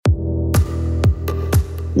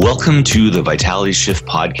Welcome to the Vitality Shift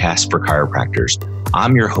podcast for chiropractors.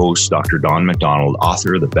 I'm your host, Dr. Don MacDonald,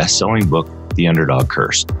 author of the best-selling book, The Underdog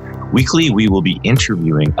Curse. Weekly, we will be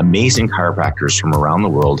interviewing amazing chiropractors from around the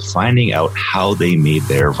world, finding out how they made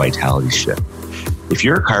their vitality shift. If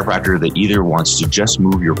you're a chiropractor that either wants to just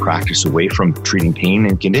move your practice away from treating pain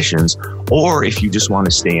and conditions, or if you just want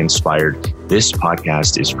to stay inspired, this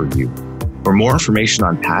podcast is for you. For more information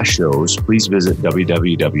on past shows, please visit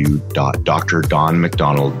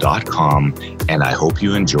www.drdonmacdonald.com, and I hope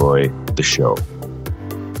you enjoy the show.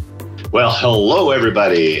 Well, hello,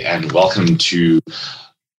 everybody, and welcome to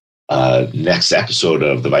next episode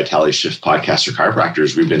of the Vitality Shift podcast for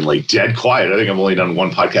chiropractors. We've been like dead quiet. I think I've only done one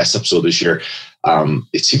podcast episode this year.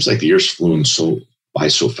 It seems like the year's flown by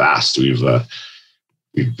so fast.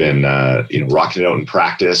 We've been rocking it out in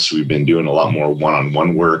practice. We've been doing a lot more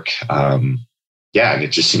one-on-one work. And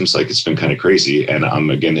it just seems like it's been kind of crazy. And I'm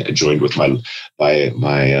again joined with my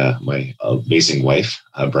amazing wife,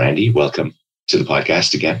 Brandi. Welcome to the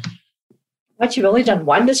podcast again. What, you've only done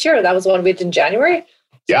one this year? That was one we did in January?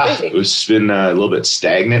 It's been a little bit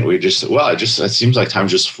stagnant. It seems like time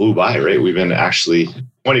just flew by, right? We've been actually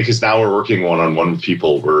funny because now we're working one-on-one with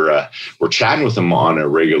people. We're chatting with them on a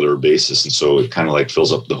regular basis, and so it kind of like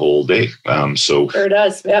fills up the whole day. Sure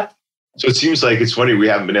does. Yep. So it seems like it's funny we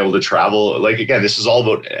haven't been able to travel. Like again, this is all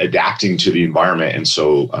about adapting to the environment, and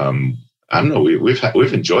so I don't know.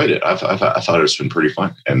 We've enjoyed it. I thought it's been pretty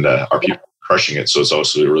fun, and our people are crushing it. So it's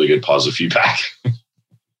also a really good positive feedback.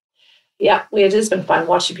 Yeah, it has been fun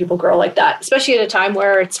watching people grow like that, especially at a time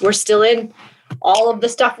where we're still in all of the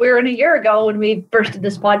stuff we were in a year ago when we first did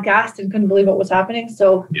this podcast and couldn't believe what was happening.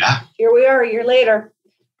 So here we are a year later.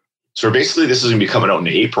 So basically this is going to be coming out in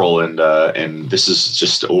April, and this is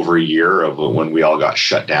just over a year of when we all got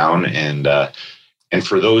shut down. And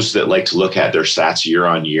for those that like to look at their stats year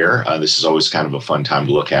on year, this is always kind of a fun time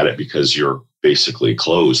to look at it because you're basically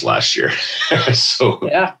closed last year.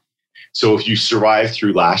 So if you survived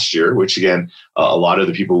through last year, which again, a lot of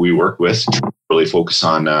the people we work with really focus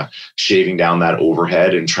on shaving down that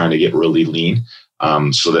overhead and trying to get really lean,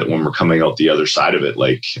 so that when we're coming out the other side of it,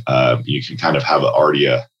 you can kind of have already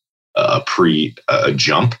a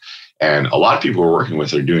jump. And a lot of people we're working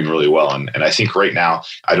with are doing really well. And I think right now,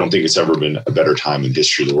 I don't think it's ever been a better time in the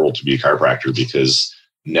history of the world to be a chiropractor, because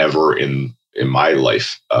never in my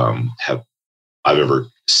life have I've ever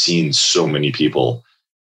seen so many people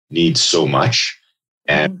need so much.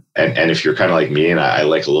 And if you're kind of like me, and I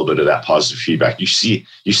like a little bit of that positive feedback, you see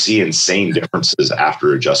insane differences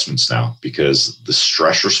after adjustments now, because the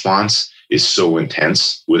stress response is so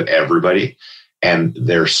intense with everybody, and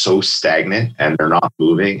they're so stagnant and they're not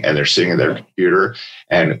moving and they're sitting at their computer.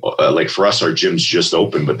 And like for us, our gym's just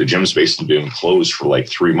open, but the gym's basically been closed for like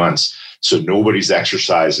 3 months. So nobody's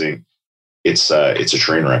exercising. It's a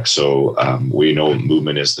train wreck. So we know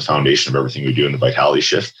movement is the foundation of everything we do in the Vitality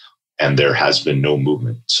Shift, and there has been no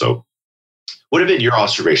movement. So what have been your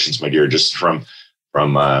observations, my dear, just from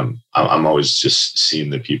I'm always just seeing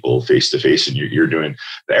the people face to face, and you're doing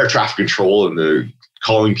the air traffic control and the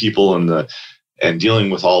calling people and dealing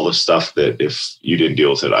with all the stuff that if you didn't deal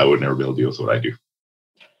with it, I would never be able to deal with what I do.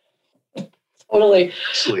 Totally.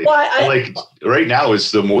 Well, right now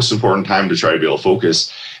is the most important time to try to be able to focus.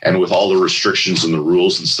 And with all the restrictions and the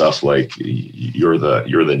rules and stuff, like you're the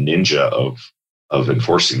ninja of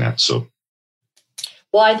enforcing that. So,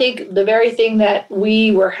 well, I think the very thing that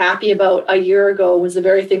we were happy about a year ago was the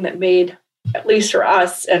very thing that made, at least for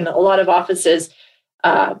us and a lot of offices,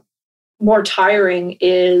 more tiring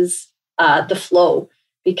is the flow,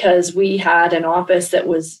 because we had an office that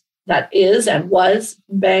is and was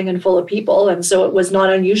banging full of people. And so it was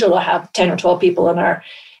not unusual to have 10 or 12 people in our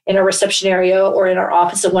reception area or in our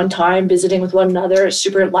office at one time, visiting with one another. It's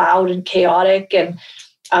super loud and chaotic. And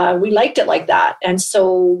we liked it like that. And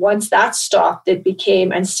so once that stopped, it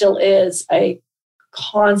became, and still is, a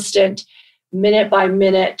constant minute by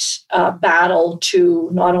minute battle to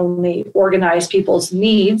not only organize people's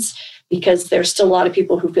needs, because there's still a lot of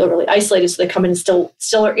people who feel really isolated. So they come in and still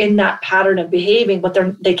are in that pattern of behaving, but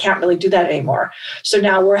they can't really do that anymore. So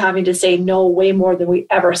now we're having to say no way more than we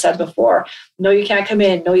ever said before. No, you can't come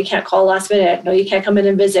in. No, you can't call last minute. No, you can't come in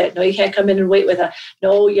and visit. No, you can't come in and wait with us.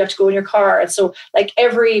 No, you have to go in your car. And so like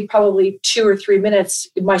every probably 2 or 3 minutes,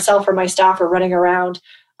 myself or my staff are running around,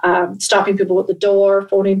 stopping people at the door,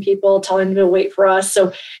 phoning people, telling them to wait for us.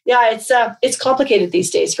 So yeah, it's complicated these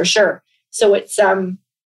days for sure. So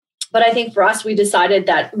but I think for us, we decided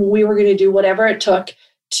that we were going to do whatever it took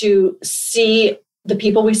to see the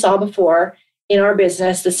people we saw before in our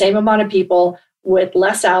business, the same amount of people with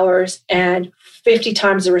less hours and 50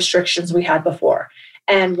 times the restrictions we had before.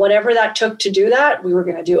 And whatever that took to do that, we were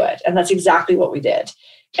going to do it. And that's exactly what we did.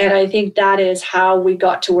 And I think that is how we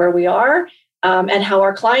got to where we are, and how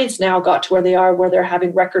our clients now got to where they are, where they're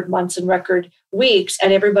having record months and record weeks.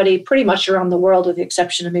 And everybody pretty much around the world, with the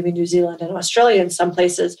exception of maybe New Zealand and Australia in some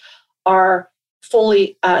places, are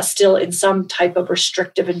fully still in some type of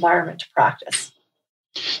restrictive environment to practice.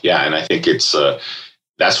 Yeah, and I think it's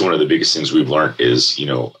that's one of the biggest things we've learned is,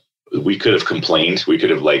 we could have complained. We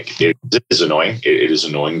could have it is annoying. It is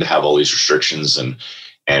annoying to have all these restrictions,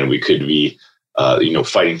 and we could be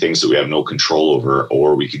fighting things that we have no control over,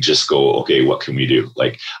 or we could just go, okay, what can we do?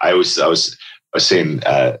 Like I was saying,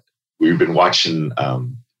 we've been watching a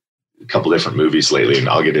couple different movies lately, and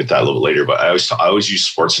I'll get into that a little bit later. But I always use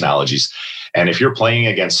sports analogies. And if you're playing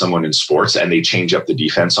against someone in sports and they change up the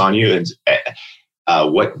defense on you, and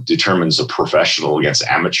what determines a professional against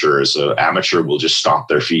amateur is an amateur will just stomp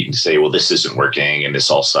their feet and say, well, this isn't working and this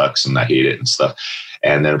all sucks and I hate it and stuff.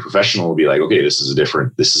 And then a professional will be like, okay, this is a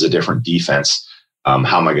different defense.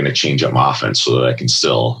 How am I going to change up my offense so that I can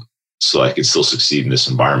still succeed in this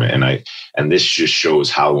environment? And this just shows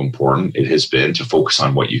how important it has been to focus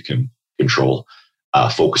on what you can control,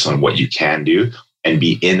 focus on what you can do, and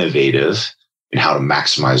be innovative in how to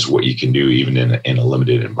maximize what you can do even in a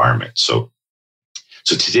limited environment. So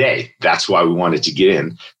today, that's why we wanted to get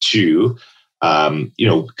into,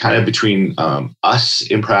 kind of between us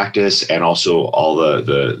in practice and also all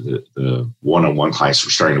the one-on-one clients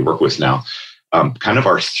we're starting to work with now, kind of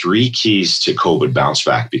our 3 keys to COVID bounce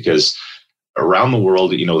back, because around the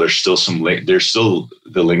world, there's still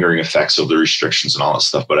the lingering effects of the restrictions and all that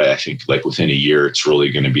stuff. But I think like within a year,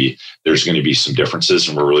 there's going to be some differences,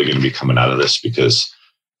 and we're really going to be coming out of this because,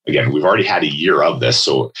 again, we've already had a year of this.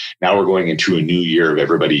 So now we're going into a new year of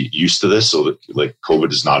everybody used to this. So like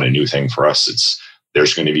COVID is not a new thing for us.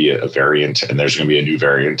 There's going to be a variant, and there's going to be a new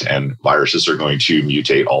variant, and viruses are going to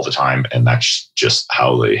mutate all the time. And that's just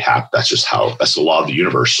how they happen. That's the law of the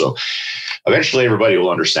universe. So eventually everybody will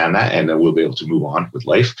understand that, and then we'll be able to move on with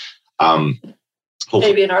life.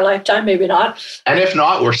 Maybe in our lifetime, maybe not. And if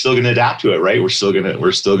not, we're still going to adapt to it, right? We're still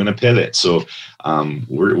going to pivot. So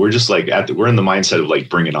we're just like we're in the mindset of like,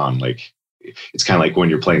 bring it on. Like it's kind of like when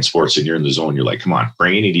you're playing sports and you're in the zone, you're like, come on,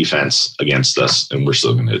 bring any defense against us, and we're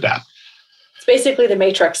still going to adapt. It's basically the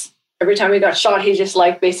Matrix. Every time he got shot, he just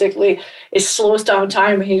basically it slows down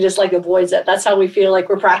time, and he just avoids it. That's how we feel like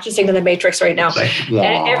we're practicing in the Matrix right now.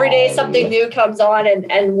 And every day something new comes on,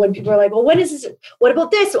 and when people are like, well, when is this? What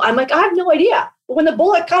about this? I'm like, I have no idea. But when the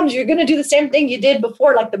bullet comes, you're going to do the same thing you did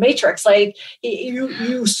before, like the Matrix. Like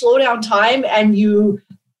you slow down time, and you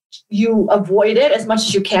avoid it as much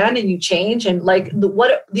as you can, and you change. And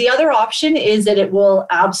the other option is that it will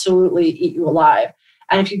absolutely eat you alive.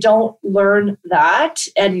 And if you don't learn that,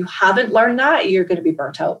 and you haven't learned that, you're going to be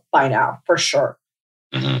burnt out by now, for sure.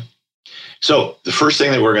 Mm-hmm. So the first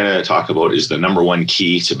thing that we're going to talk about is the number one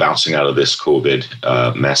key to bouncing out of this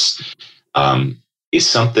COVID mess. Is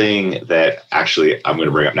something that actually I'm going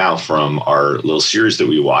to bring up now from our little series that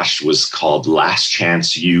we watched, was called Last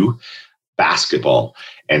Chance U Basketball.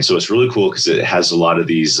 And so it's really cool because it has a lot of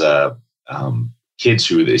these kids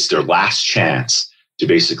who it's their last chance to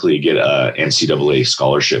basically get a NCAA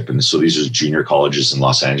scholarship. And so these are junior colleges in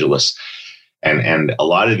Los Angeles. And a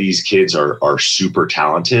lot of these kids are super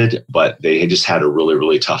talented, but they had just had a really,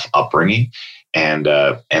 really tough upbringing. And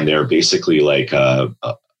they're basically like kind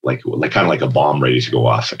of like a bomb ready to go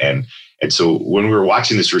off. And so when we were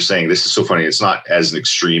watching this, we're saying, this is so funny. It's not as an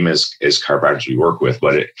extreme as chiropractors we work with,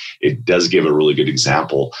 but it does give a really good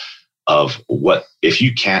example of what, if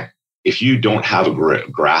you don't have a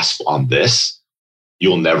grasp on this,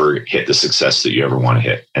 you'll never hit the success that you ever want to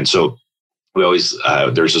hit. And so we always,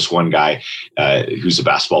 there's this one guy who's a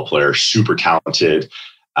basketball player, super talented.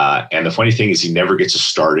 And the funny thing is he never gets a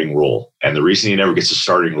starting role. And the reason he never gets a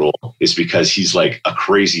starting role is because he's like a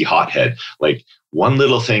crazy hothead. Like one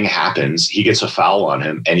little thing happens, he gets a foul on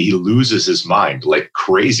him and he loses his mind, like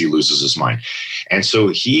crazy loses his mind. And so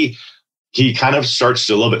he kind of starts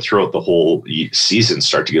to a little bit throughout the whole season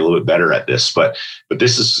start to get a little bit better at this. But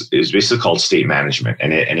this is basically called state management.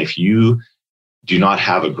 And if you do not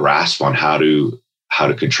have a grasp on how to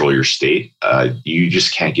control your state, you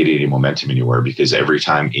just can't get any momentum anywhere, because every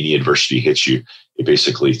time any adversity hits you, it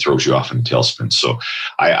basically throws you off in a tailspin. So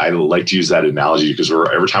I like to use that analogy because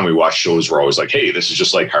every time we watch shows, we're always like, hey, this is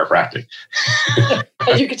just like chiropractic.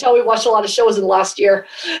 As you can tell, we watched a lot of shows in the last year.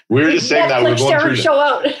 We were just saying that we're going through show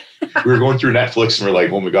out. We were going through Netflix and we're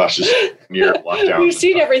like, oh my gosh, this year lockdown. We've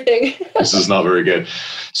seen everything. This is not very good.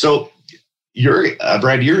 So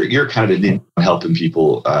Brad, you're kind of in helping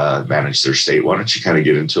people manage their state. Why don't you kind of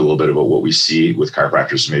get into a little bit about what we see with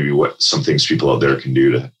chiropractors, maybe what some things people out there can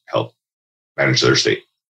do to help manage their state?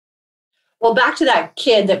 Well, back to that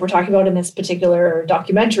kid that we're talking about in this particular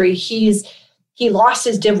documentary, he lost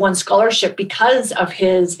his Div 1 scholarship because of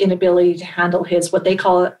his inability to handle what they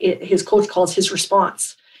call his coach calls his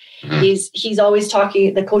response. Mm-hmm. He's always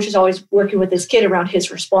talking, the coach is always working with this kid around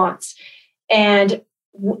his response. And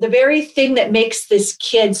the very thing that makes this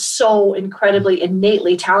kid so incredibly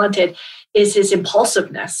innately talented is his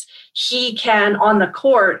impulsiveness. He can, on the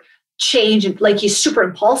court, change, like he's super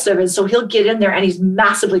impulsive. And so he'll get in there and he's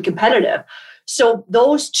massively competitive. So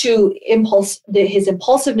those two, his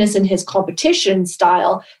impulsiveness and his competition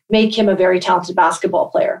style, make him a very talented basketball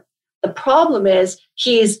player. The problem is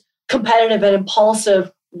he's competitive and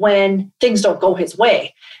impulsive when things don't go his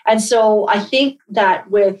way. And so I think that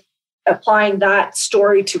with applying that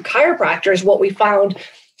story to chiropractors, what we found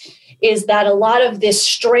is that a lot of this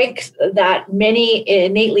strength that many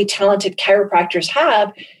innately talented chiropractors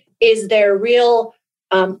have is their real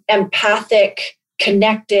empathic,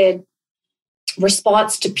 connected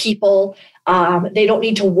response to people. They don't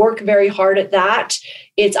need to work very hard at that.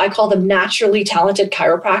 I call them naturally talented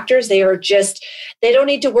chiropractors. They don't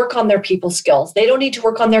need to work on their people skills. They don't need to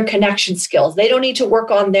work on their connection skills. They don't need to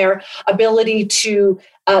work on their ability to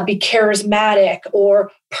be charismatic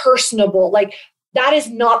or personable. Like, that is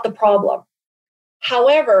not the problem.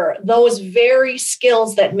 However, those very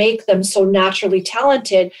skills that make them so naturally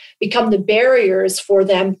talented become the barriers for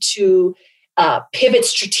them to pivot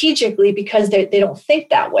strategically because they don't think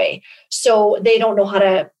that way. So they don't know how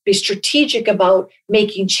to be strategic about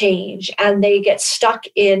making change, and they get stuck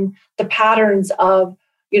in the patterns of,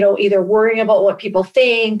 either worrying about what people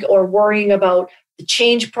think or worrying about the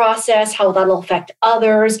change process, how that'll affect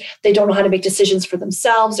others. They don't know how to make decisions for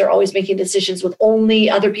themselves. They're always making decisions with only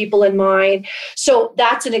other people in mind. So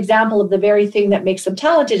that's an example of the very thing that makes them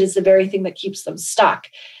talented is the very thing that keeps them stuck.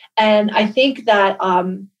 And I think that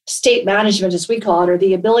state management, as we call it, or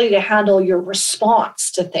the ability to handle your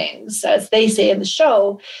response to things, as they say in the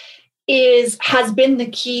show, has been the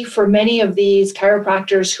key for many of these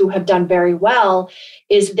chiropractors who have done very well.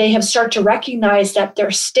 Is they have started to recognize that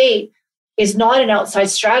their state is not an outside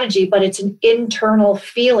strategy, but it's an internal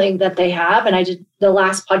feeling that they have. And I did the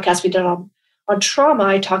last podcast we did on trauma,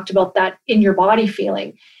 I talked about that in your body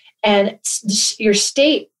feeling. And your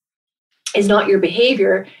state is not your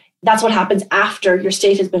behavior. That's what happens after your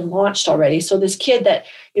state has been launched already. So this kid that,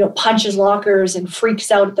 punches lockers and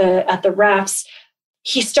freaks out at the refs,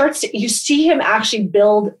 you see him actually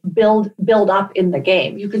build up in the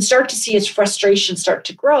game. You can start to see his frustration start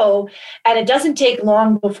to grow, and it doesn't take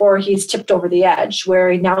long before he's tipped over the edge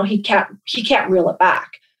where now he can't reel it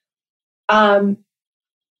back.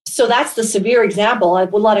 So that's the severe example.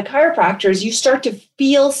 With a lot of chiropractors, you start to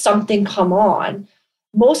feel something come on.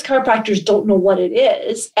 Most chiropractors don't know what it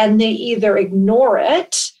is, and they either ignore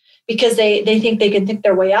it because they think they can think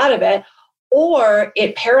their way out of it, or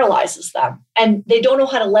it paralyzes them and they don't know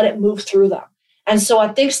how to let it move through them. And so I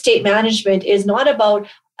think state management is not about,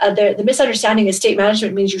 the misunderstanding is state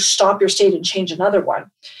management means you stop your state and change another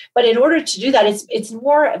one. But in order to do that, it's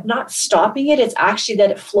more of not stopping it, it's actually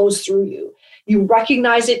that it flows through you. You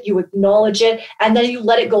recognize it, you acknowledge it, and then you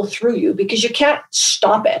let it go through you because you can't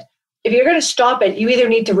stop it. If you're going to stop it, you either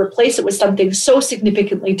need to replace it with something so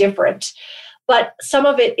significantly different, but some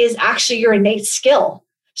of it is actually your innate skill.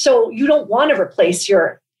 So you don't want to replace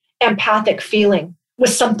your empathic feeling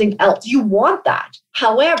with something else. You want that.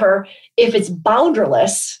 However, if it's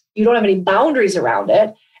boundaryless, you don't have any boundaries around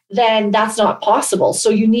it, then that's not possible. So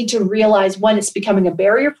you need to realize when it's becoming a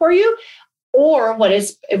barrier for you, or when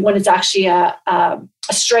it's actually a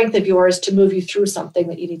strength of yours to move you through something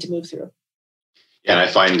that you need to move through. And I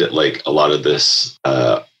find that like a lot of this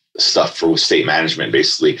stuff for state management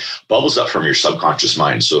basically bubbles up from your subconscious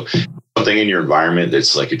mind. So something in your environment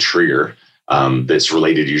that's like a trigger that's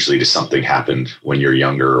related usually to something happened when you're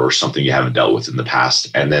younger or something you haven't dealt with in the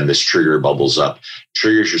past. And then this trigger bubbles up,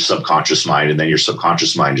 triggers your subconscious mind, and then your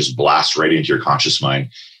subconscious mind just blasts right into your conscious mind.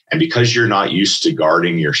 And because you're not used to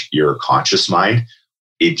guarding your conscious mind,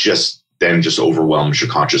 it just overwhelms your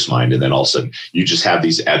conscious mind. And then all of a sudden you just have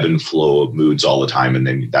these ebb and flow of moods all the time. And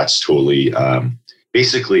then that's totally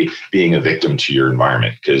basically being a victim to your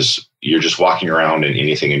environment because you're just walking around and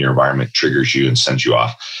anything in your environment triggers you and sends you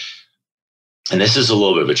off. And this is a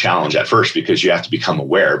little bit of a challenge at first because you have to become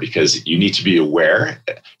aware, because you need to be aware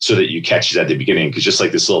so that you catch it at the beginning. Because just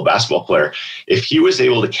like this little basketball player, if he was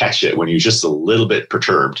able to catch it when he was just a little bit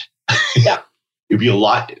perturbed, yeah. it'd be a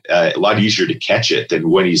lot easier to catch it than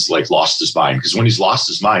when he's like lost his mind. Because when he's lost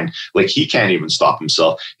his mind, like he can't even stop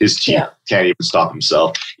himself. His team can't even stop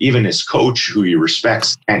himself. Even his coach, who he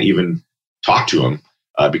respects, can't even talk to him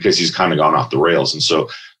because he's kind of gone off the rails. And so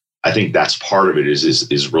I think that's part of it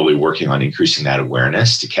is really working on increasing that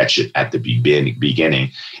awareness to catch it at the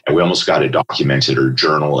beginning. And we almost got to document it or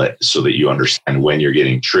journal it so that you understand when you're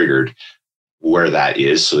getting triggered, where that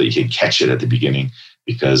is, so that you can catch it at the beginning.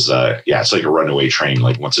 Because it's like a runaway train.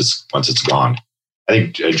 Like once it's gone. I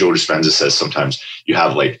think Joe Dispenza says sometimes you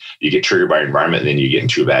get triggered by environment, and then you get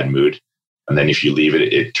into a bad mood, and then if you leave it,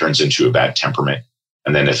 it turns into a bad temperament.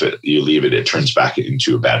 And then if you leave it, it turns back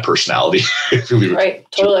into a bad personality. Right,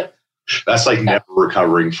 totally. That's like never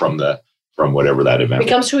recovering from whatever that event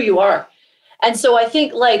becomes who you are. And so I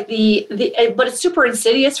think like but it's super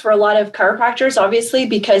insidious for a lot of chiropractors, obviously,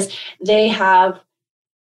 because they have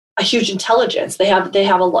a huge intelligence. They've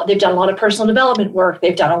done a lot of personal development work.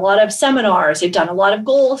 They've done a lot of seminars. They've done a lot of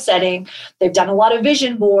goal setting. They've done a lot of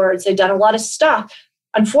vision boards. They've done a lot of stuff.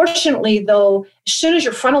 Unfortunately, though, as soon as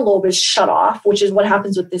your frontal lobe is shut off, which is what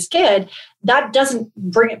happens with this kid, that doesn't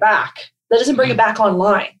bring it back. That doesn't bring it back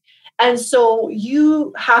online. And so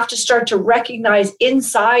you have to start to recognize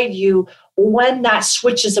inside you when that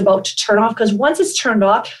switch is about to turn off. Because once it's turned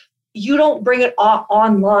off, you don't bring it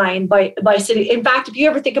online by sitting. In fact, if you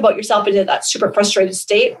ever think about yourself in that super frustrated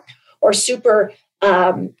state or super,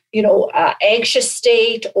 anxious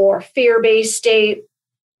state or fear-based state,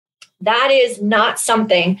 that is not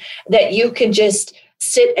something that you can just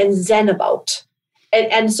sit and zen about.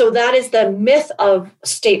 And so that is the myth of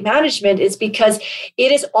state management, is because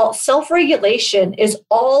it is all self-regulation is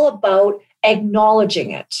all about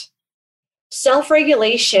acknowledging it.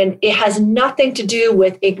 Self-regulation, it has nothing to do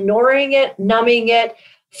with ignoring it, numbing it,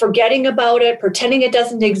 forgetting about it, pretending it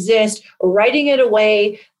doesn't exist, writing it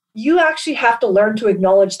away. You actually have to learn to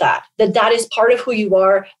acknowledge that is part of who you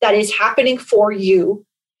are, that is happening for you.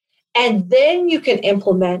 And then you can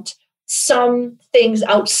implement some things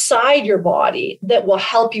outside your body that will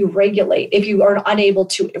help you regulate if you are unable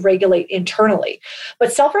to regulate internally.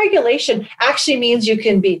 But self-regulation actually means you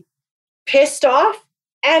can be pissed off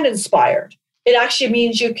and inspired. It actually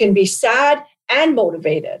means you can be sad and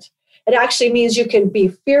motivated. It actually means you can be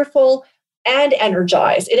fearful and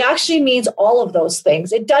energized. It actually means all of those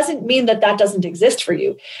things. It doesn't mean that doesn't exist for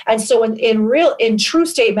you. And so in true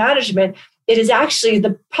state management, it is actually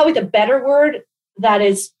probably the better word that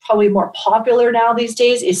is probably more popular now these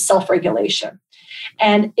days is self-regulation.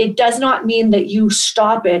 And it does not mean that you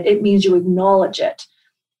stop it. It means you acknowledge it.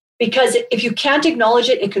 Because if you can't acknowledge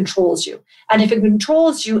it, it controls you. And if it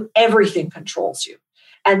controls you, everything controls you.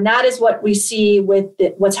 And that is what we see with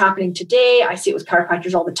what's happening today. I see it with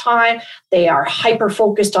chiropractors all the time. They are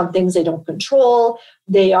hyper-focused on things they don't control.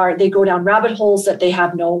 They go down rabbit holes that they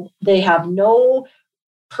have no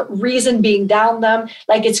reason being down them.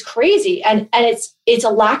 Like, it's crazy. And it's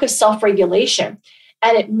a lack of self-regulation.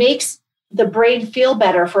 And it makes the brain feel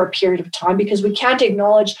better for a period of time because we can't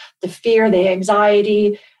acknowledge the fear, the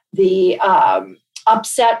anxiety, the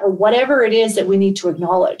upset, or whatever it is that we need to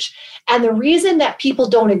acknowledge. And the reason that people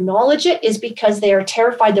don't acknowledge it is because they are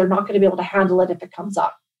terrified they're not going to be able to handle it if it comes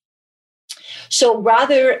up. So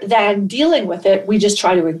rather than dealing with it, we just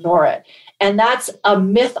try to ignore it. And that's a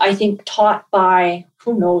myth, I think, taught by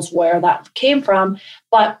who knows where that came from.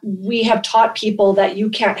 But we have taught people that you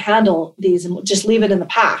can't handle these and just leave it in the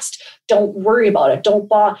past. Don't worry about it. Don't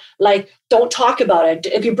talk about it.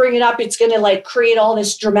 If you bring it up, it's going to create all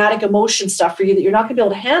this dramatic emotion stuff for you that you're not going to be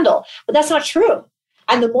able to handle. But that's not true.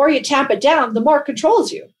 And the more you tamp it down, the more it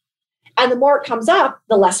controls you. And the more it comes up,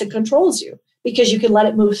 the less it controls you because you can let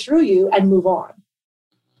it move through you and move on.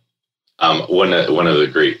 One of the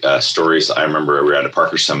great stories, I remember we were at a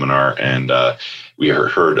Parker seminar and we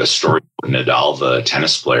heard a story of Nadal, the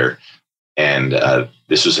tennis player. And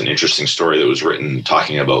this was an interesting story that was written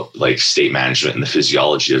talking about state management and the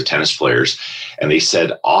physiology of tennis players. And they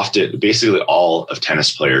said often, basically all of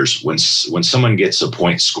tennis players, when someone gets a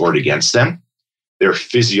point scored against them, their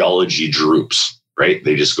physiology droops. Right?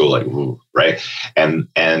 They just go ooh, right? And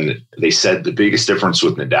they said the biggest difference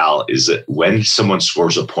with Nadal is that when someone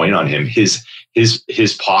scores a point on him, his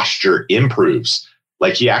posture improves.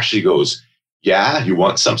 He actually goes, yeah, you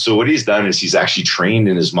want some. So what he's done is he's actually trained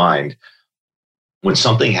in his mind when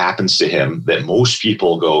something happens to him that most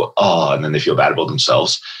people go, oh, and then they feel bad about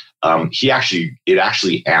themselves. It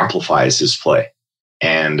actually amplifies his play.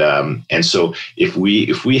 And so if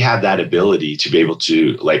we have that ability to be able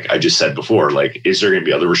to, like I just said before, is there going to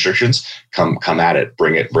be other restrictions? Come at it,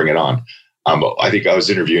 bring it on. I think I was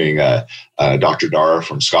interviewing Dr. Dara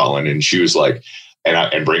from Scotland, and she was like,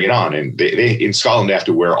 and bring it on. And they in Scotland, they have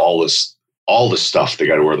to wear all the stuff. They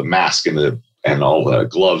got to wear the mask and all the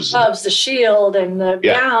gloves, the shield and the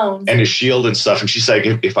gowns and the shield and stuff. And she's like,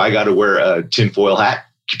 if I got to wear a tinfoil hat,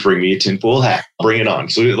 bring me a tinfoil hat, bring it on.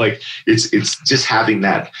 So like, it's just having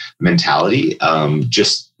that mentality,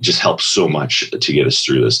 just helps so much to get us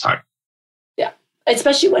through this time. Yeah.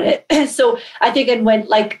 Especially when so I think, and when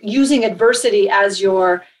like using adversity as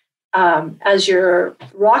your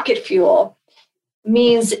rocket fuel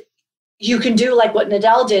means you can do like what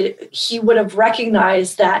Nadal did. He would have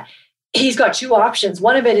recognized that he's got two options.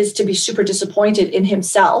 One of it is to be super disappointed in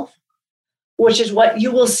himself, which is what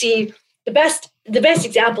you will see. The best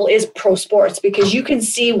example is pro sports, because you can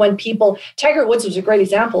see when people, Tiger Woods was a great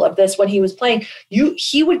example of this when he was playing,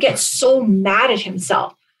 he would get so mad at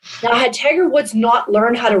himself. Now, had Tiger Woods not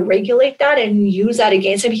learned how to regulate that and use that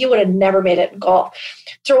against him, he would have never made it in golf.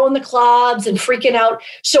 Throwing the clubs and freaking out.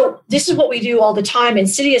 So this is what we do all the time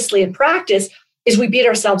insidiously in practice, is we beat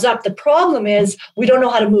ourselves up. The problem is we don't know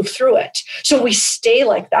how to move through it. So we stay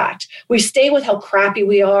like that. We stay with how crappy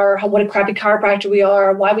we are, what a crappy chiropractor we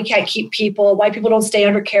are, why we can't keep people, why people don't stay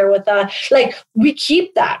under care with us. Like, we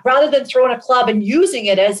keep that rather than throwing a club and using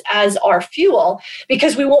it as our fuel,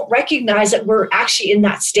 because we won't recognize that we're actually in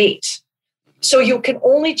that state. So you can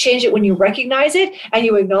only change it when you recognize it and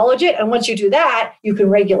you acknowledge it. And once you do that, you can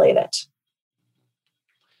regulate it.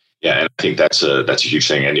 Yeah, and I think that's a huge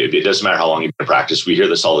thing. And it doesn't matter how long you've been in practice. We hear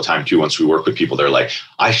this all the time too. Once we work with people, they're like,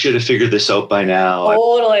 I should have figured this out by now.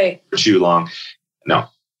 Totally. For too long. No,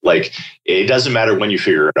 like, it doesn't matter when you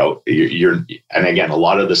figure it out. And again, a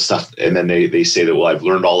lot of the stuff, and then they say that, well, I've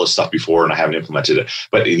learned all this stuff before and I haven't implemented it.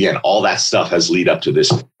 But again, all that stuff has lead up to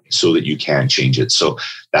this so that you can change it. So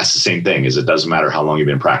that's the same thing, is it doesn't matter how long you've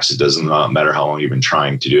been in practice. It doesn't matter how long you've been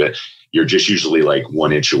trying to do it. You're just usually like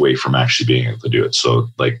 1 inch away from actually being able to do it. So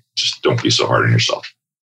like, just don't be so hard on yourself.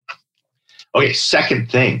 Okay.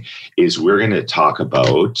 Second thing is we're going to talk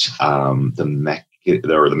about the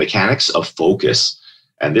mechanics of focus.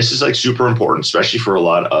 And this is like super important, especially for a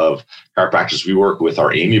lot of chiropractors. We work with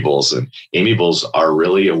our amiables, and amiables are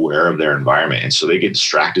really aware of their environment. And so they get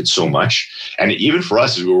distracted so much. And even for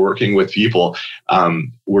us, as we're working with people,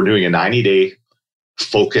 we're doing a 90-day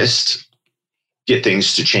focused get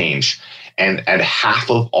things to change. And half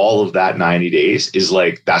of all of that 90 days is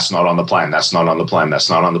like, that's not on the plan. That's not on the plan. That's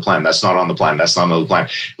not on the plan. That's not on the plan. That's not on the plan.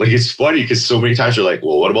 Like, it's funny because so many times you're like,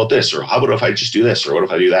 well, what about this? Or how about if I just do this? Or what if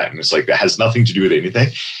I do that? And it's like, that has nothing to do with anything.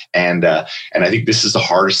 And I think this is the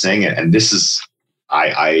hardest thing. And this is,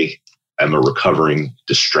 I am a recovering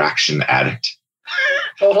distraction addict.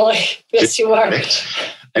 Totally. Yes, you are.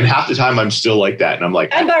 And half the time I'm still like that. And I'm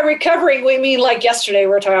like, and by recovering, we mean like yesterday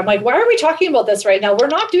we're talking, I'm like, why are we talking about this right now? We're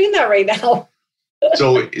not doing that right now.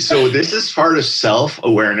 So this is part of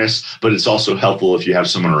self-awareness, but it's also helpful if you have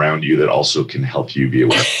someone around you that also can help you be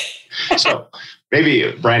aware. So maybe,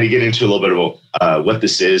 Brandi, get into a little bit about what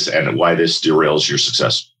this is and why this derails your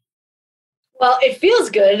success. Well, it feels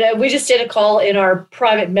good. We just did a call in our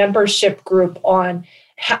private membership group on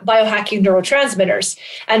biohacking neurotransmitters.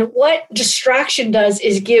 And what distraction does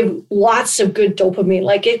is give lots of good dopamine.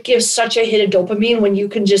 Like, it gives such a hit of dopamine when you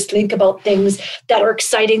can just think about things that are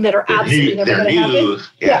exciting, that are absolutely never going to happen.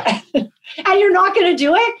 Yeah. And you're not going to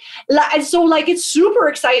do it. And so like, it's super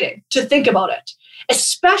exciting to think about it,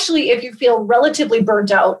 especially if you feel relatively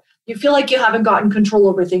burnt out. You feel like you haven't gotten control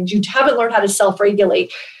over things. You haven't learned how to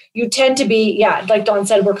self-regulate. You tend to be, like Dawn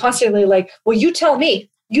said, we're constantly like, well, you tell me.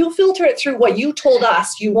 You filter it through what you told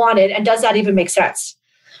us you wanted, and does that even make sense?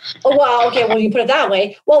 Oh, well, okay, well, you put it that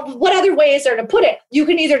way. Well, what other way is there to put it? You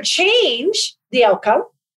can either change the outcome,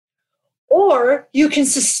 or you can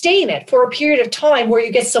sustain it for a period of time where you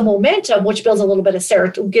get some momentum, which builds a little bit of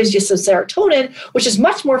serotonin, gives you some serotonin, which is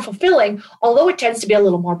much more fulfilling, although it tends to be a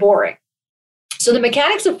little more boring. So the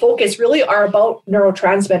mechanics of focus really are about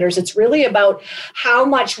neurotransmitters. It's really about how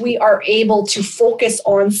much we are able to focus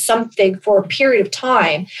on something for a period of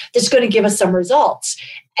time that's going to give us some results.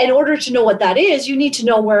 In order to know what that is, you need to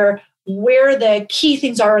know where the key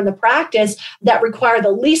things are in the practice that require the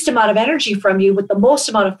least amount of energy from you with the most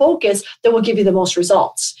amount of focus that will give you the most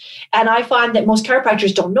results. And I find that most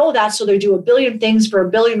chiropractors don't know that, so they do a billion things for a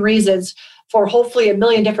billion reasons for hopefully a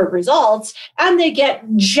million different results, and they get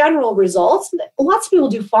general results. Lots of people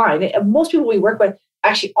do fine. Most people we work with,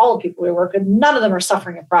 actually all the people we work with, none of them are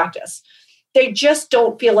suffering in practice. They just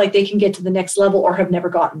don't feel like they can get to the next level or have never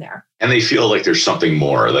gotten there. And they feel like there's something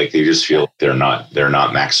more. Like, they just feel they're not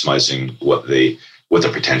maximizing what the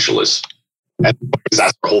potential is. And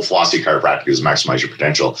that's the whole philosophy of chiropractic, is maximize your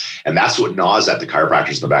potential. And that's what gnaws at the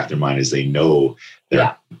chiropractors in the back of their mind, is they know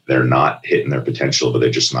they're not hitting their potential, but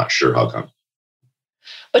they're just not sure how come.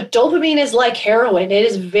 But dopamine is like heroin. It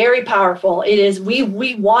is very powerful. It is, we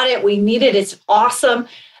want it, we need it, it's awesome.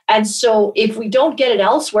 And so if we don't get it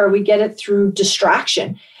elsewhere, we get it through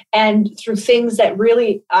distraction and through things that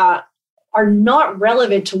really are not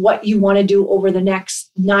relevant to what you want to do over the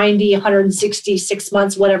next 90, 160, 6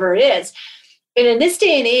 months, whatever it is. And in this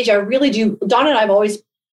day and age, I really do, Dawn and I have always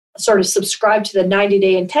sort of subscribed to the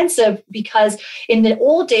 90-day intensive, because in the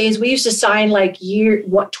old days, we used to sign like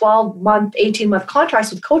 12-month, 18-month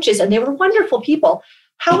contracts with coaches, and they were wonderful people.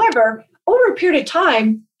 However, over a period of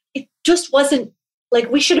time, it just wasn't like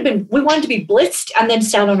we wanted to be blitzed and then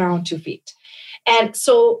stand on our own 2 feet. And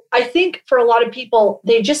so I think for a lot of people,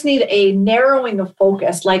 they just need a narrowing of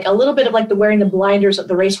focus, like a little bit of like the wearing the blinders that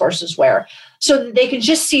the racehorses wear, so that they can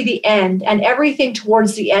just see the end, and everything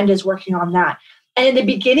towards the end is working on that. And in the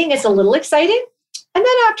beginning, it's a little exciting. And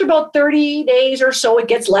then after about 30 days or so, it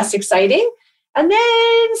gets less exciting. And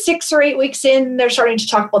then 6 or 8 weeks in, they're starting to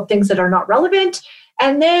talk about things that are not relevant.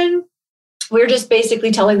 And then we're just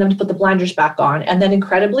basically telling them to put the blinders back on. And then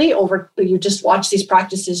incredibly, you just watch these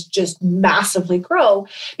practices just massively grow,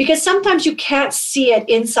 because sometimes you can't see it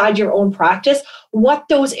inside your own practice, what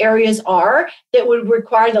those areas are that would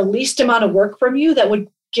require the least amount of work from you, that would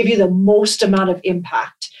give you the most amount of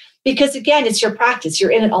impact. Because again, it's your practice.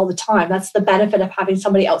 You're in it all the time. That's the benefit of having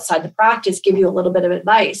somebody outside the practice give you a little bit of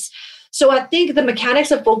advice. So I think the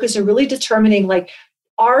mechanics of focus are really determining, like,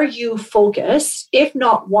 are you focused? If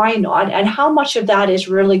not, why not? And how much of that is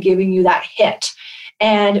really giving you that hit?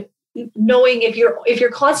 And knowing if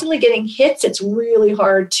you're constantly getting hits, it's really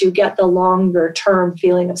hard to get the longer term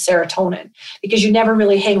feeling of serotonin, because you never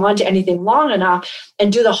really hang on to anything long enough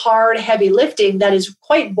and do the hard, heavy lifting that is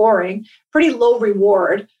quite boring, pretty low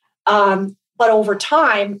reward. But over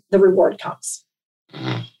time, the reward comes.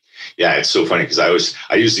 Mm-hmm. Yeah, it's so funny because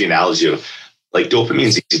I use the analogy of, like, dopamine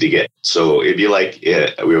is easy to get. So it'd be like,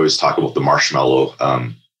 we always talk about the marshmallow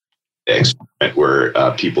experiment, where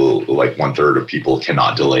people, like 1/3 of people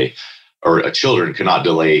cannot delay, or children cannot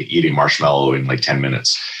delay eating marshmallow in like 10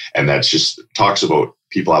 minutes. And that just talks about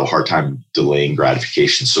people have a hard time delaying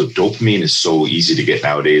gratification. So dopamine is so easy to get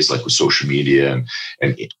nowadays, like with social media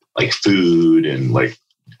and like food and like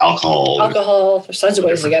alcohol. There's tons of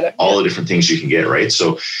ways to get it. All the different things you can get, right?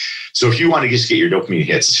 So if you want to just get your dopamine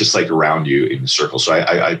hits, it's just like around you in a circle. So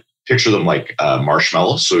I picture them like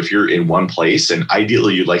marshmallows. So if you're in one place, and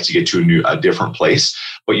ideally you'd like to get to a different place,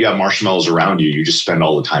 but you have marshmallows around you, you just spend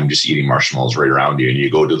all the time just eating marshmallows right around you. And you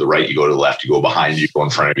go to the right, you go to the left, you go behind you, you go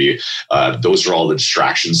in front of you. Those are all the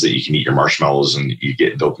distractions that you can eat your marshmallows and you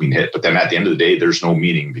get dopamine hit. But then at the end of the day, there's no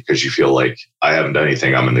meaning, because you feel like, I haven't done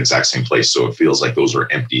anything. I'm in the exact same place. So it feels like those are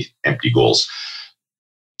empty goals.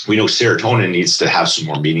 We know serotonin needs to have some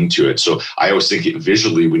more meaning to it. So I always think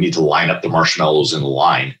visually, we need to line up the marshmallows in a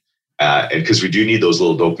line. And because we do need those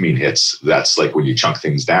little dopamine hits. That's like when you chunk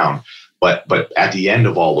things down. But at the end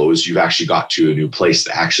of all those, you've actually got to a new place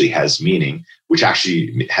that actually has meaning, which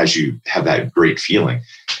actually has you have that great feeling.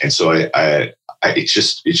 And so it's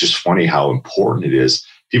just funny how important it is.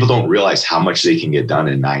 People don't realize how much they can get done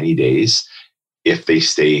in 90 days if they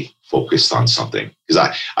stay focused on something.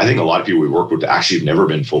 Because I think a lot of people we work with actually have never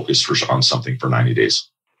been focused on something for 90 days.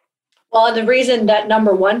 Well, and the reason that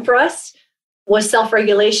number one for us was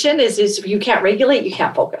self-regulation is if you can't regulate, you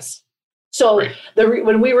can't focus. So right.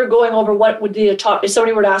 When we were going over what would be the top, if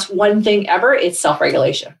somebody were to ask one thing ever, it's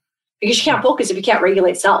self-regulation, because you can't focus if you can't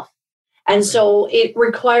regulate self. And so it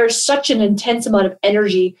requires such an intense amount of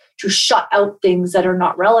energy to shut out things that are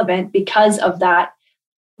not relevant because of that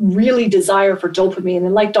really desire for dopamine.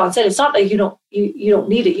 And like Dawn said, it's not like you don't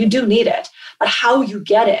need it. You do need it, but how you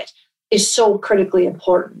get it is so critically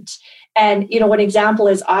important. And, one example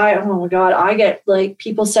is I get like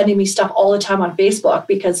people sending me stuff all the time on Facebook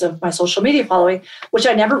because of my social media following, which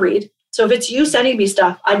I never read. So if it's you sending me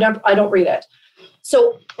stuff, I don't read it.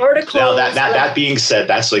 So articles. Now that being said,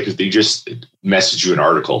 that's like if they just message you an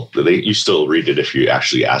article, you still read it if you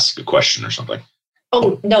actually ask a question or something.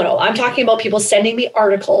 Oh, no. I'm talking about people sending me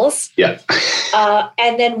articles. Yeah.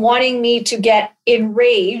 And then wanting me to get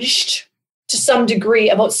enraged to some degree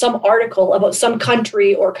about some article, about some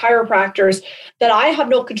country or chiropractors that I have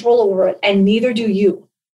no control over it, and neither do you.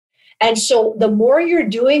 And so the more you're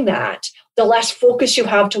doing that, the less focus you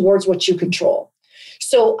have towards what you control.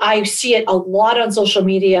 So I see it a lot on social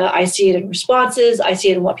media. I see it in responses. I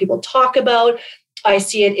see it in what people talk about. I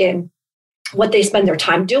see it in what they spend their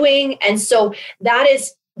time doing. And so that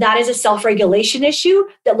is a self-regulation issue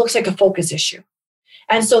that looks like a focus issue.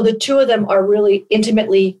 And so the two of them are really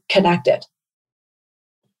intimately connected.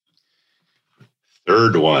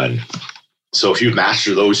 Third one. So if you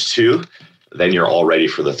master those two, then you're all ready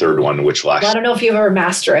for the third one, which will actually... Well, I don't know if you ever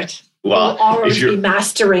master it. Well, you'll always be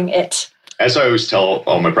mastering it. As I always tell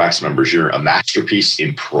all my practice members, you're a masterpiece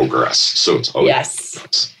in progress. So it's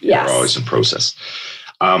always, you're always in process.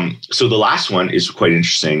 So the last one is quite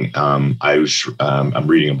interesting. I'm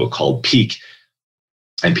reading a book called Peak.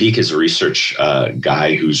 And Peak is a research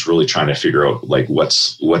guy who's really trying to figure out like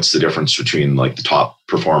what's the difference between like the top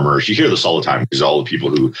performers. You hear this all the time because all the people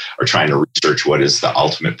who are trying to research what is the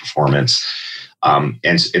ultimate performance.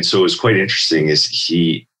 And so it's quite interesting is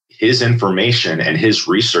his information and his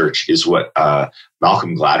research is what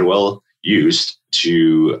Malcolm Gladwell used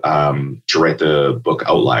to write the book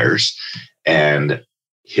Outliers and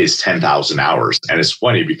his 10,000 hours. And it's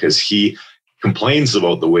funny because he complains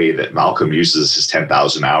about the way that Malcolm uses his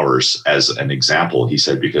 10,000 hours as an example. He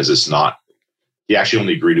said, because it's not, he actually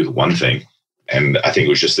only agreed with one thing. And I think it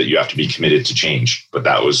was just that you have to be committed to change, but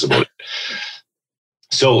that was about it.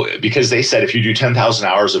 So, because they said, if you do 10,000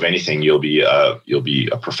 hours of anything, you'll be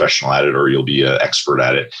a professional at it, or you'll be an expert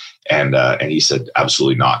at it. And he said,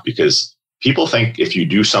 absolutely not, because people think if you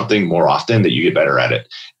do something more often that you get better at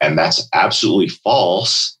it. And that's absolutely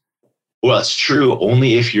false. Well, it's true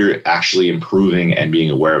only if you're actually improving and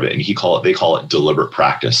being aware of it. And they call it deliberate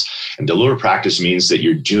practice. And deliberate practice means that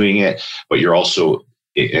you're doing it, but you're also,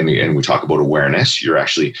 and we talk about awareness, you're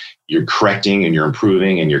correcting and you're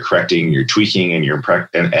improving and you're correcting, you're tweaking and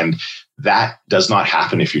and that does not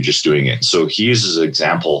happen if you're just doing it. So he uses an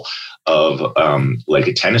example of like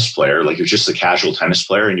a tennis player, like you're just a casual tennis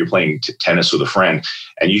player and you're playing tennis with a friend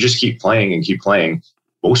and you just keep playing and keep playing.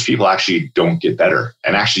 Most people actually don't get better.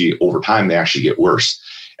 And actually over time, they actually get worse.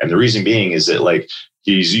 And the reason being is that like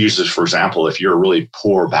he uses, for example, if you're a really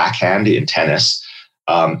poor backhand in tennis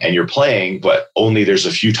and you're playing, but only there's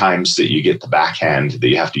a few times that you get the backhand that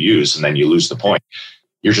you have to use and then you lose the point.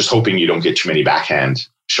 You're just hoping you don't get too many backhand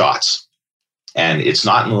shots. And it's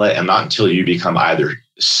not until you become either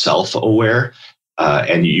self-aware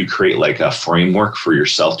and you create like a framework for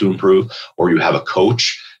yourself to improve, or you have a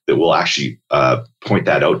coach that will actually point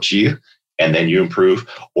that out to you and then you improve,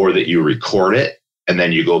 or that you record it and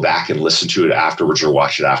then you go back and listen to it afterwards or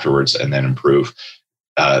watch it afterwards and then improve,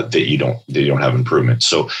 that you don't have improvement.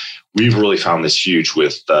 So we've really found this huge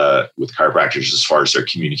with chiropractors as far as their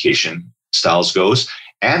communication styles goes,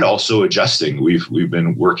 and also adjusting. We've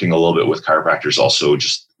been working a little bit with chiropractors also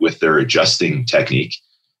just with their adjusting technique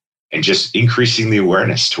and just increasing the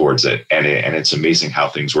awareness towards it. And it's amazing how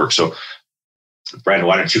things work. So Brandi,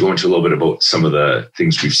 why don't you go into a little bit about some of the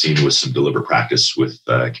things we've seen with some deliberate practice with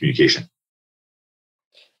communication?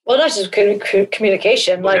 Well, not just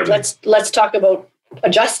communication. Like let's talk about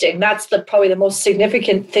adjusting. That's probably the most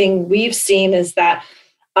significant thing we've seen is that,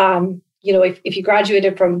 if you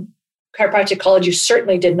graduated from chiropractic college, you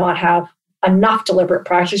certainly did not have enough deliberate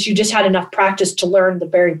practice. You just had enough practice to learn the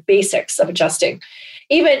very basics of adjusting.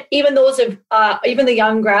 Even those even the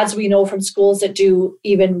young grads we know from schools that do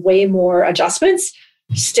even way more adjustments,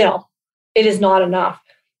 still, it is not enough.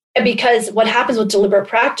 And because what happens with deliberate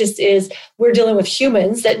practice is we're dealing with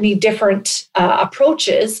humans that need different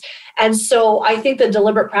approaches. And so I think the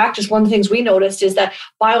deliberate practice, one of the things we noticed is that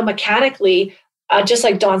biomechanically, just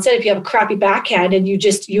like Don said, if you have a crappy backhand and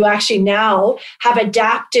you actually now have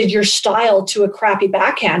adapted your style to a crappy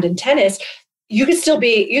backhand in tennis, you could still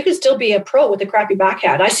be a pro with a crappy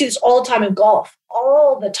backhand. I see this all the time in golf,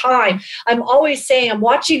 all the time. I'm always saying, I'm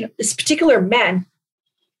watching this particular men,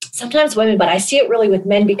 sometimes women, but I see it really with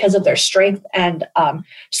men because of their strength and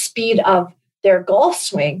speed of their golf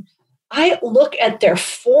swing. I look at their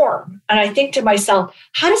form and I think to myself,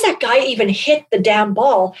 how does that guy even hit the damn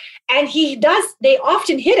ball? And they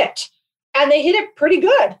often hit it and they hit it pretty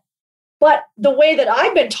good. But the way that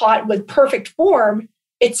I've been taught with perfect form,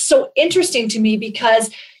 it's so interesting to me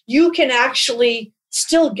because you can actually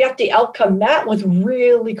still get the outcome met with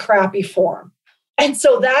really crappy form. And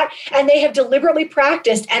they have deliberately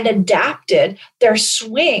practiced and adapted their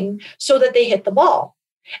swing so that they hit the ball.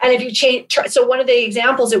 And if you so one of the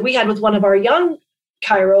examples that we had with one of our young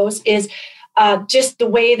chiros is just the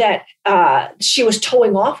way that she was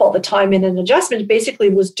towing off all the time in an adjustment.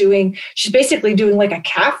 She's basically doing like a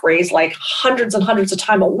calf raise, like hundreds and hundreds of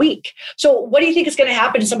times a week. So what do you think is going to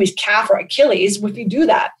happen to somebody's calf or Achilles if you do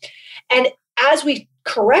that? And as we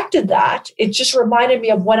corrected that, it just reminded me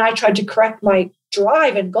of when I tried to correct my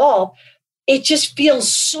drive in golf. It just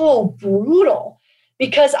feels so brutal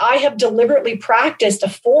because I have deliberately practiced a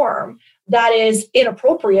form that is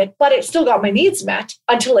inappropriate, but it still got my needs met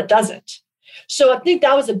until it doesn't. So I think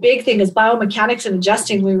that was a big thing is biomechanics and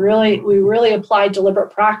adjusting. We really applied deliberate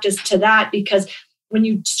practice to that because when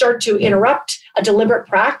you start to interrupt a deliberate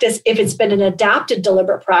practice, if it's been an adapted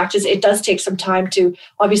deliberate practice, it does take some time to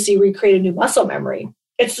obviously recreate a new muscle memory.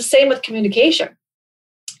 It's the same with communication.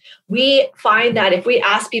 We find that if we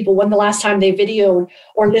ask people when the last time they videoed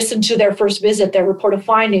or listened to their first visit, their report of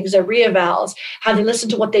findings, their reevals, how they listen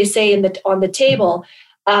to what they say on the table,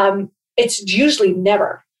 it's usually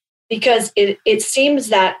never, because it seems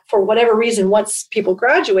that for whatever reason, once people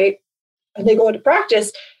graduate and they go into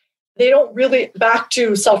practice, they don't really back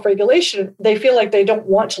to self-regulation. They feel like they don't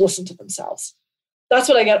want to listen to themselves. That's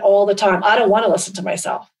what I get all the time. I don't want to listen to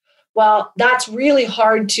myself. Well, that's really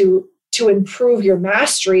hard to improve your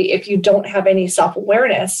mastery if you don't have any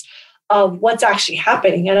self-awareness of what's actually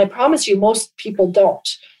happening. And I promise you, most people don't.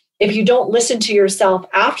 If you don't listen to yourself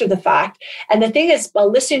after the fact. And the thing is,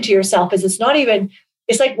 listening to yourself is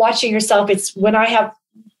it's like watching yourself. It's when I have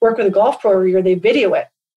work with a golf pro every year, they video it.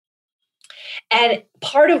 And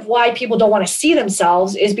part of why people don't want to see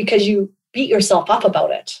themselves is because you beat yourself up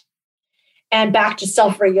about it. And back to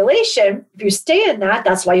self-regulation, if you stay in that,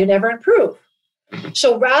 that's why you never improve.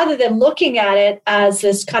 So rather than looking at it as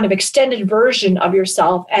this kind of extended version of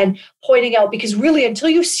yourself and pointing out, because really until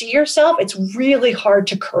you see yourself, it's really hard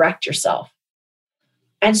to correct yourself.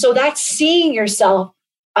 And so that's seeing yourself,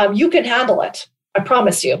 you can handle it. I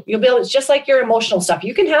promise you. You'll be able, it's just like your emotional stuff.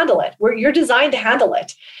 You can handle it. You're designed to handle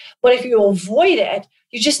it. But if you avoid it,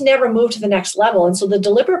 you just never move to the next level. And so the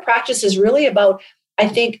deliberate practice is really about, I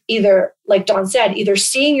think, either, like Don said, either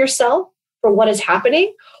seeing yourself for what is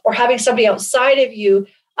happening or having somebody outside of you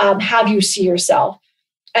have you see yourself.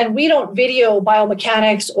 And we don't video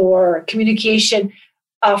biomechanics or communication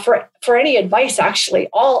for any advice, actually.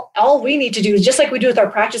 All we need to do is, just like we do with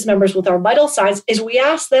our practice members with our vital signs, is we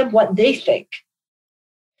ask them what they think.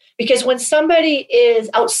 Because when somebody is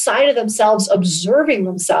outside of themselves observing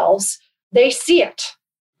themselves, they see it.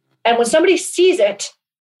 And when somebody sees it,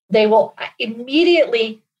 they will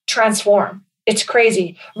immediately transform. It's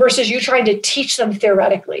crazy versus you trying to teach them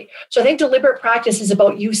theoretically. So I think deliberate practice is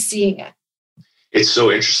about you seeing it. It's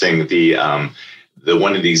so interesting. The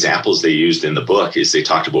one of the examples they used in the book is they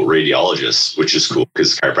talked about radiologists, which is cool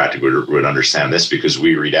because chiropractic would understand this because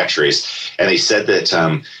we read X-rays, and they said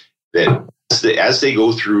that as they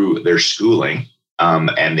go through their schooling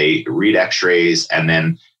and they read X-rays, and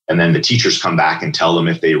then the teachers come back and tell them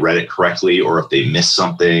if they read it correctly or if they missed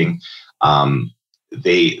something.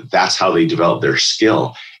 That's how they develop their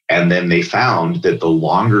skill. And then they found that the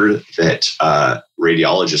longer that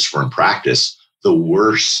radiologists were in practice, the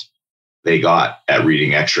worse they got at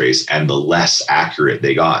reading X-rays and the less accurate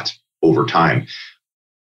they got over time.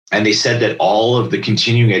 And they said that all of the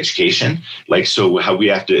continuing education, like, so how we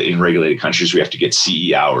have to, in regulated countries, we have to get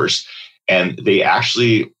CE hours. And they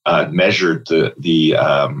actually measured the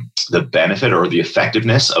benefit or the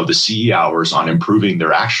effectiveness of the CE hours on improving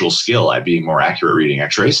their actual skill at being more accurate reading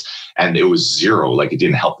X-rays. And it was zero. Like, it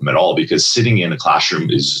didn't help them at all, because sitting in a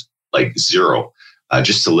classroom is like zero.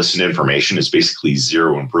 Just to listen to information is basically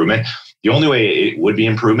zero improvement. The only way it would be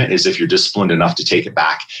improvement is if you're disciplined enough to take it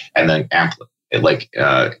back and then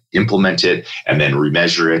implement it and then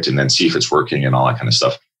remeasure it and then see if it's working and all that kind of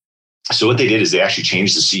stuff. So what they did is they actually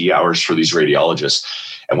changed the CE hours for these radiologists.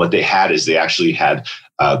 And what they had is they actually had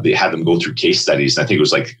them go through case studies. And I think it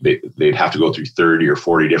was like they'd have to go through 30 or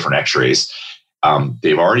 40 different X-rays.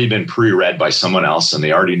 They've already been pre-read by someone else, and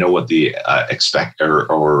they already know what the expect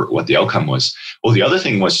or what the outcome was. Well, the other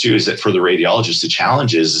thing was too is that for the radiologists, the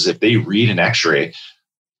challenge is if they read an X-ray,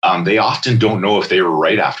 they often don't know if they were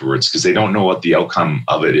right afterwards, because they don't know what the outcome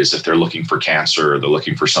of it is. If they're looking for cancer or they're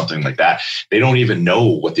looking for something like that, they don't even know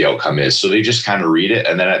what the outcome is. So they just kind of read it,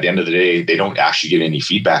 and then at the end of the day, they don't actually get any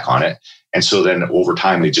feedback on it. And so then over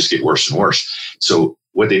time, they just get worse and worse. So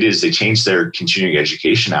what they did is they changed their continuing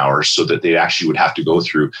education hours so that they actually would have to go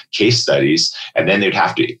through case studies, and then they'd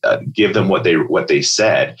have to give them what they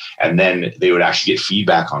said, and then they would actually get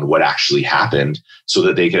feedback on what actually happened so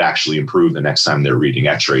that they could actually improve the next time they're reading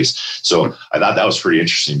X-rays. So I thought that was pretty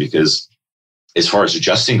interesting, because as far as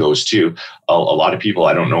adjusting goes too, a lot of people,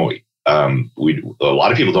 I don't know, a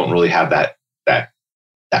lot of people don't really have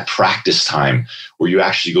that practice time where you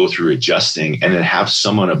actually go through adjusting and then have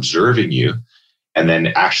someone observing you, and then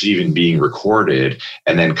actually even being recorded,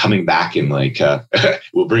 and then coming back in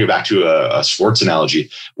we'll bring it back to a sports analogy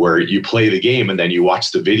where you play the game and then you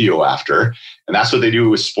watch the video after. And that's what they do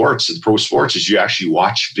with sports and pro sports, is you actually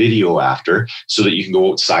watch video after so that you can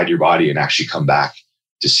go outside your body and actually come back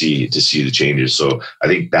to see the changes. So I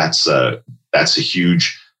think that's a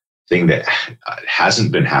huge thing that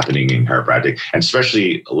hasn't been happening in chiropractic, and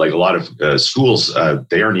especially like a lot of schools,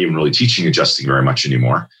 they aren't even really teaching adjusting very much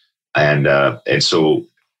anymore. And so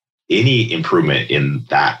any improvement in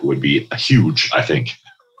that would be huge, I think,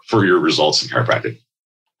 for your results in chiropractic.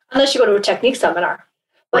 Unless you go to a technique seminar.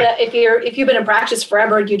 But Right. if you've been in practice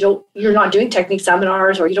forever and you're not doing technique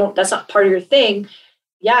seminars, or that's not part of your thing,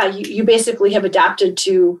 yeah, you basically have adapted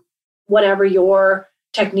to whatever your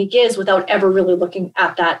technique is without ever really looking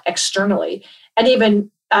at that externally. And even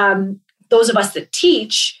those of us that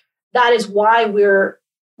teach, that is why we're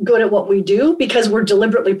good at what we do, because we're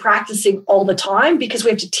deliberately practicing all the time because we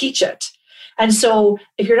have to teach it. And so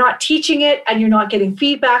if you're not teaching it and you're not getting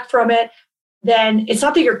feedback from it, then it's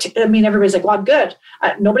not that everybody's like, well, I'm good.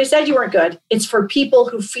 Nobody said you weren't good. It's for people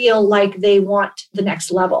who feel like they want the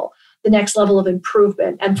next level of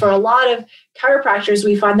improvement. And for a lot of chiropractors,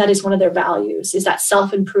 we find that is one of their values, is that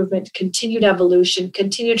self-improvement, continued evolution,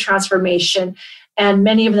 continued transformation. And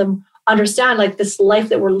many of them understand like this life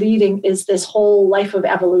that we're leading is this whole life of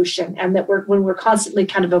evolution, and that when we're constantly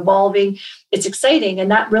kind of evolving, it's exciting. And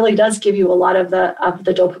that really does give you a lot of the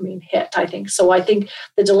dopamine hit, I think. So I think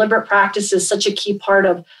the deliberate practice is such a key part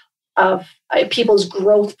of people's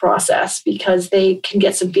growth process, because they can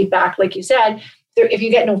get some feedback. Like you said, if you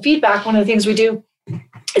get no feedback, one of the things we do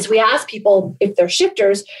is we ask people if they're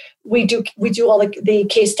shifters. We do all the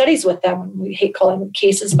case studies with them. We hate calling them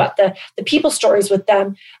cases, but the people stories with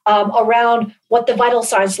them around what the vital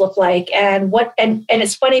signs look like, and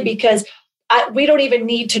it's funny because we don't even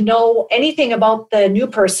need to know anything about the new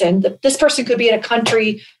person. This person could be in a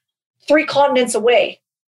country 3 continents away,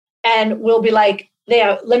 and we'll be like,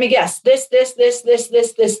 let me guess, this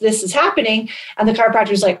is happening. And the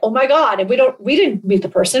chiropractor is like, oh my God. And we didn't meet the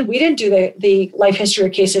person. We didn't do the life history or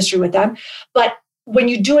case history with them. But when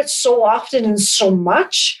you do it so often and so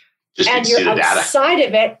much, and you're outside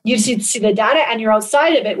of it, you see the data, and you're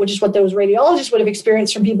outside of it, which is what those radiologists would have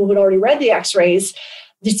experienced from people who'd already read the x-rays.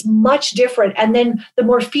 It's much different. And then the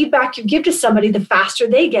more feedback you give to somebody, the faster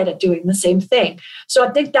they get at doing the same thing. So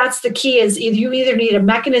I think that's the key, is you either need a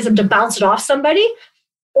mechanism to bounce it off somebody,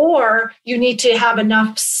 or you need to have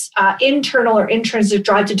enough internal or intrinsic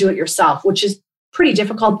drive to do it yourself, which is pretty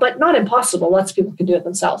difficult, but not impossible. Lots of people can do it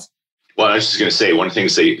themselves. Well, I was just going to say, one of the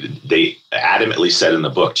things they adamantly said in the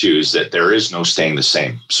book too is that there is no staying the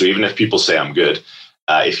same. So even if people say I'm good,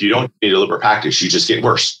 if you don't do deliberate practice, you just get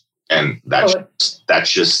worse. And that's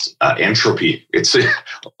just entropy. It's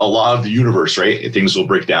a law of the universe, right? Things will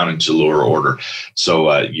break down into lower order.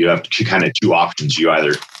 So you have kind of 2 options. You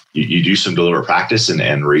either you do some deliberate practice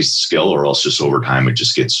and raise the skill, or else just over time it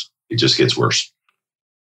just gets worse.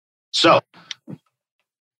 So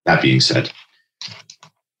that being said,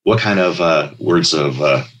 what kind of words of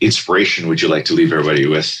inspiration would you like to leave everybody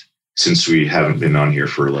with, since we haven't been on here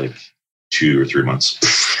for like 2 or 3 months?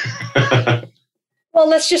 Well,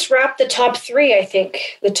 let's just wrap the top 3, I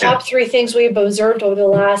think. The top 3 things we've observed over the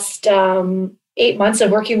last 8 months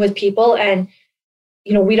of working with people. And,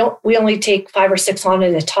 we only take 5 or 6 on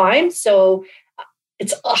at a time. So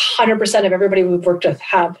it's 100% of everybody we've worked with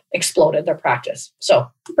have exploded their practice. So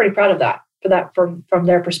I'm pretty proud of that, from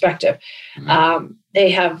their perspective. Mm-hmm. They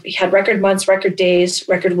have had record months, record days,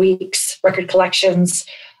 record weeks, record collections,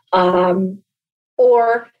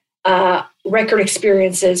 or record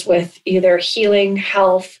experiences with either healing,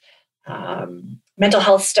 health, mental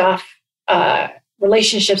health stuff,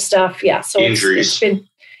 relationship stuff. Yeah. So it's been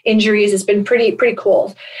injuries. It's been pretty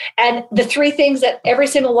cool. And the 3 things that every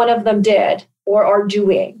single one of them did or are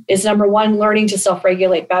doing is, number 1, learning to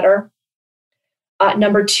self-regulate better.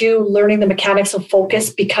 Number 2, learning the mechanics of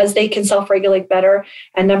focus because they can self-regulate better.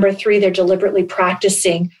 And number 3, they're deliberately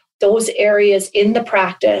practicing those areas in the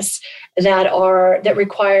practice that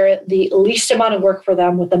require the least amount of work for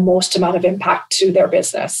them with the most amount of impact to their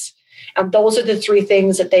business. And those are the 3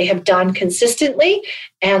 things that they have done consistently,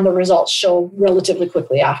 and the results show relatively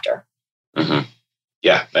quickly after. Mm-hmm.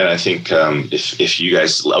 Yeah, and I think if you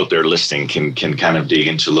guys out there listening can kind of dig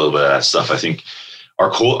into a little bit of that stuff, I think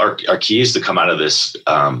our key is to come out of this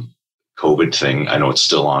COVID thing. I know it's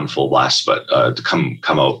still on full blast, but to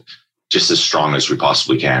come out just as strong as we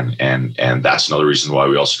possibly can. And that's another reason why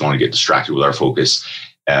we also don't want to get distracted with our focus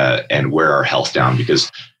and wear our health down,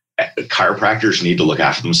 because chiropractors need to look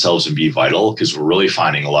after themselves and be vital, because we're really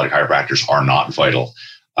finding a lot of chiropractors are not vital.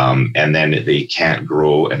 And then they can't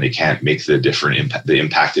grow and they can't make the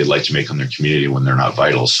impact they'd like to make on their community when they're not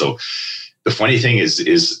vital. So the funny thing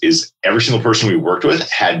is every single person we worked with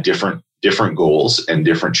had different goals and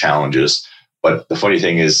different challenges. But the funny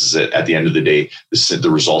thing is that at the end of the day, the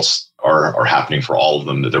results are happening for all of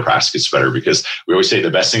them, that their practice gets better, because we always say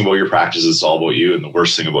the best thing about your practice is it's all about you, and the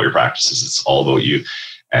worst thing about your practice is it's all about you.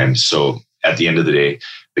 And so at the end of the day,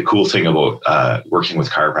 the cool thing about working with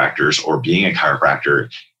chiropractors or being a chiropractor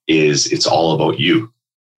is it's all about you.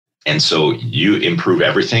 And so you improve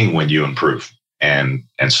everything when you improve. And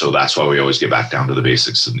so that's why we always get back down to the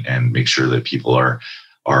basics and make sure that people are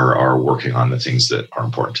working on the things that are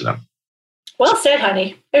important to them. Well said,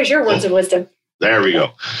 honey. There's your words of wisdom. There we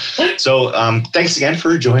go. So thanks again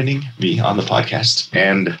for joining me on the podcast.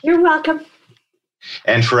 And you're welcome.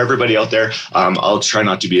 And for everybody out there, I'll try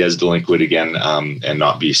not to be as delinquent again and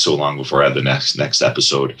not be so long before I have the next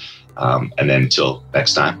episode. And then until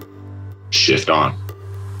next time, shift on.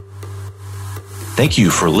 Thank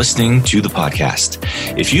you for listening to the podcast.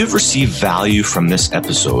 If you have received value from this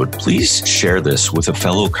episode, please share this with a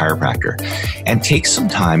fellow chiropractor and take some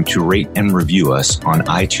time to rate and review us on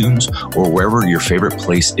iTunes or wherever your favorite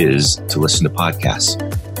place is to listen to podcasts.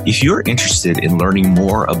 If you're interested in learning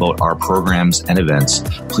more about our programs and events,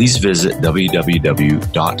 please visit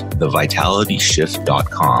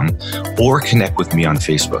www.thevitalityshift.com or connect with me on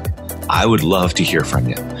Facebook. I would love to hear from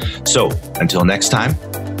you. So until next time,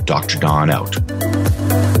 Dr. Don out.